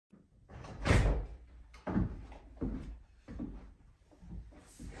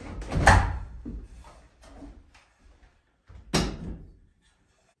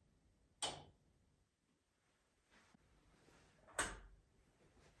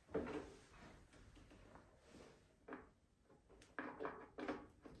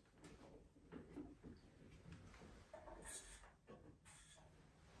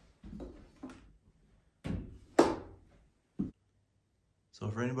So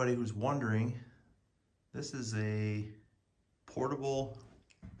for anybody who's wondering, this is a portable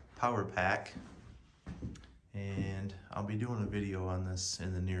power pack, and I'll be doing a video on this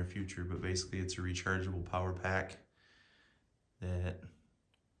in the near future, but basically it's a rechargeable power pack that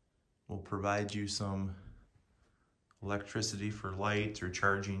will provide you some electricity for lights or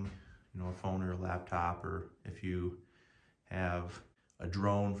charging, a phone or a laptop, or if you have a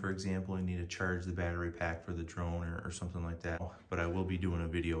drone, for example, and need to charge the battery pack for the drone or something like that. But I will be doing a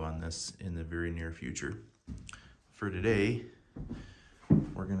video on this in the very near future. For today,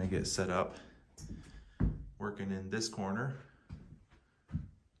 we're gonna get set up working in this corner to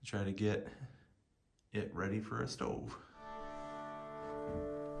try to get it ready for a stove.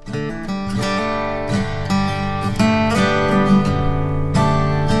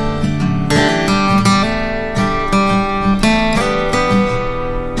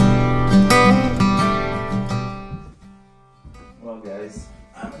 Well guys,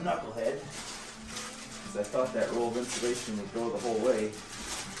 I'm a knucklehead because I thought that roll of insulation would go the whole way,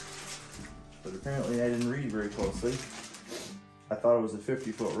 but apparently I didn't read very closely. I thought it was a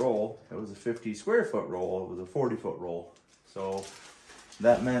 50-foot roll. It was a 50 square foot roll. It was a 40-foot roll. So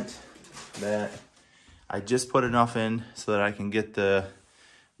that meant that I just put enough in so that I can get the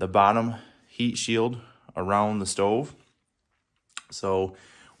bottom heat shield around the stove. So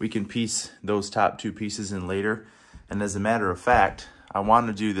we can piece those top two pieces in later. And as a matter of fact, I want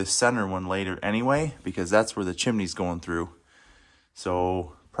to do the center one later anyway, because that's where the chimney's going through.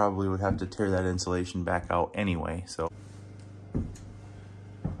 So probably would have to tear that insulation back out anyway. So.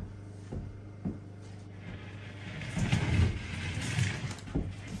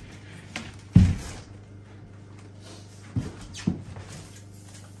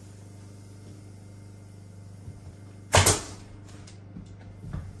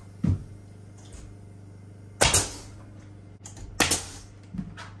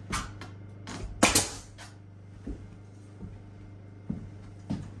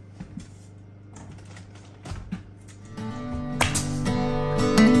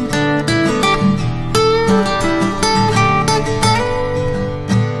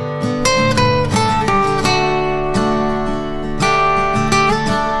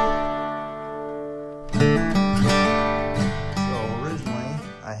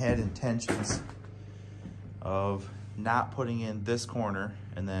 Intentions of not putting in this corner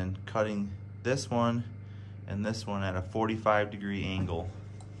and then cutting this one and this one at a 45-degree angle.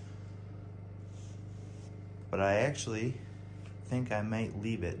 But I actually think I might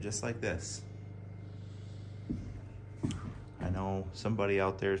leave it just like this. I know somebody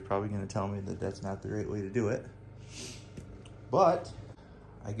out there is probably going to tell me that that's not the right way to do it, but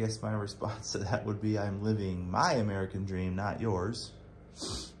I guess my response to that would be I'm living my American dream, not yours.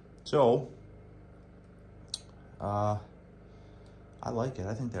 So, I like it.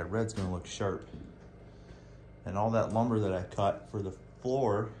 I think that red's gonna look sharp. And all that lumber that I cut for the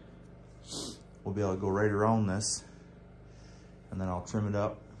floor will be able to go right around this. And then I'll trim it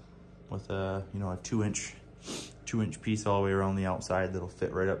up with a, a 2-inch piece all the way around the outside that'll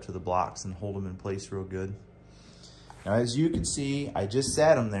fit right up to the blocks and hold them in place real good. Now, as you can see, I just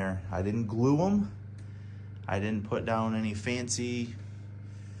sat them there. I didn't glue them. I didn't put down any fancy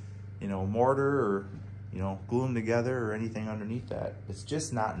mortar or, glue them together or anything underneath that. It's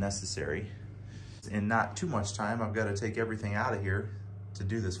just not necessary. In not too much time, I've got to take everything out of here to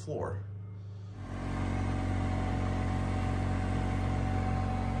do this floor.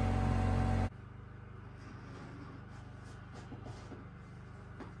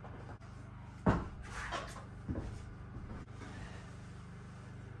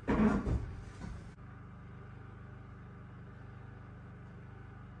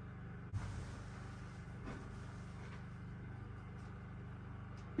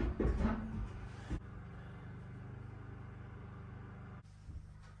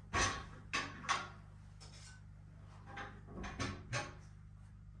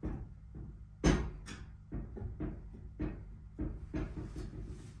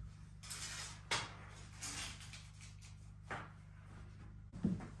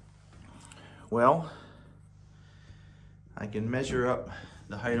 Well, I can measure up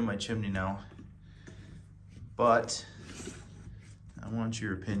the height of my chimney now, but I want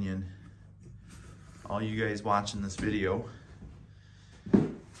your opinion. All you guys watching this video,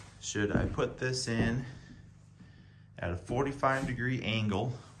 should I put this in at a 45-degree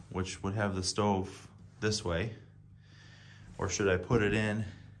angle, which would have the stove this way, or should I put it in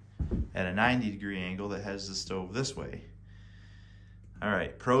at a 90-degree angle that has the stove this way? All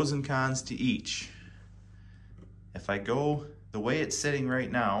right, pros and cons to each. If I go the way it's sitting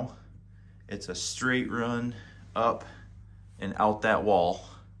right now, it's a straight run up and out that wall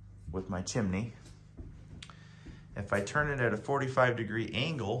with my chimney. If I turn it at a 45-degree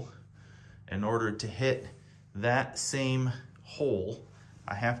angle, in order to hit that same hole,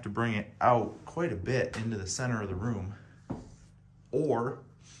 I have to bring it out quite a bit into the center of the room. Or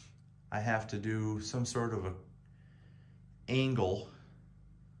I have to do some sort of a angle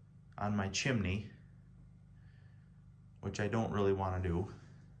on my chimney, which I don't really want to do.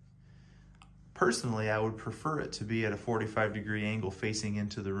 Personally, I would prefer it to be at a 45-degree angle facing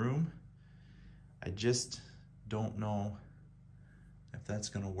into the room. I just don't know if that's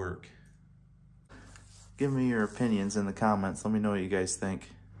gonna work. Give me your opinions in the comments. Let me know what you guys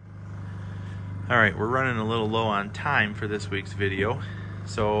think. All right, we're running a little low on time for this week's video.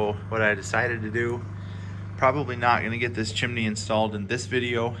 So what I decided to do, probably not gonna get this chimney installed in this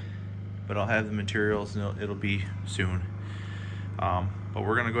video, but I'll have the materials and it'll be soon. But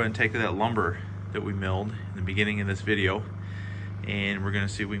we're gonna go ahead and take that lumber that we milled in the beginning of this video, and we're gonna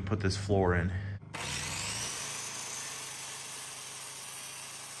see if we can put this floor in.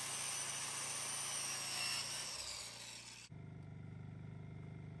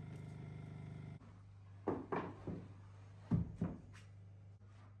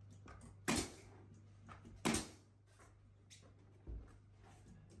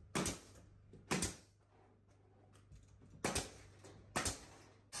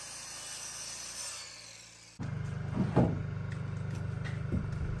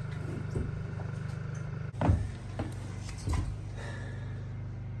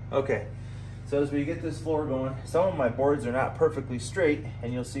 Okay, so as we get this floor going, some of my boards are not perfectly straight,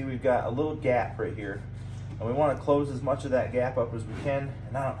 and you'll see we've got a little gap right here. And we want to close as much of that gap up as we can,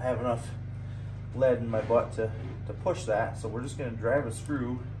 and I don't have enough lead in my butt to push that, so we're just going to drive a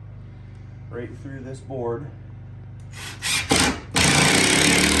screw right through this board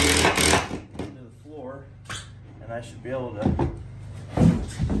into the floor, and I should be able to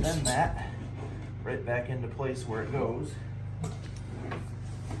bend that right back into place where it goes.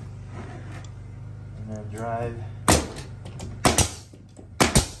 And then drive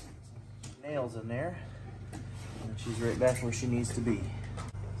nails in there, and she's right back where she needs to be.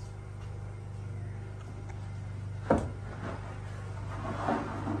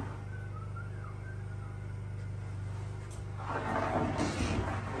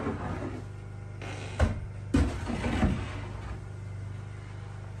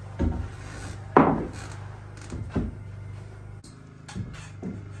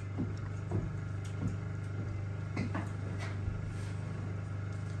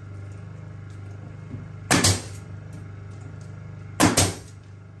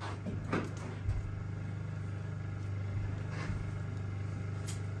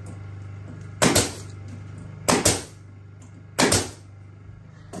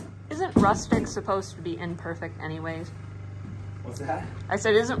 Isn't rustic supposed to be imperfect anyways? What's that? I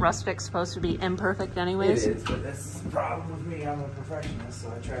said, isn't rustic supposed to be imperfect anyways? It is, but that's the problem with me. I'm a perfectionist,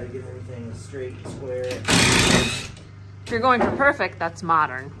 so I try to get everything straight and square. If you're going for perfect, that's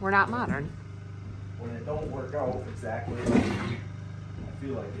modern. We're not modern. When it don't work out exactly like I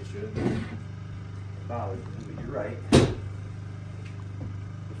feel like it should, it bothers me, but you're right. The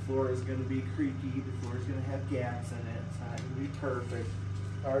floor is going to be creaky. The floor is going to have gaps in it. It's not going to be perfect.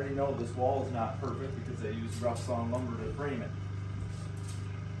 I already know this wall is not perfect because I used rough sawn lumber to frame it.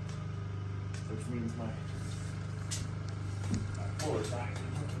 Which means my floor is not going to be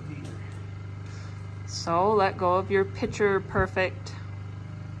perfect either. So let go of your picture perfect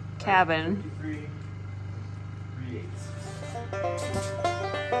cabin. 53 3/8.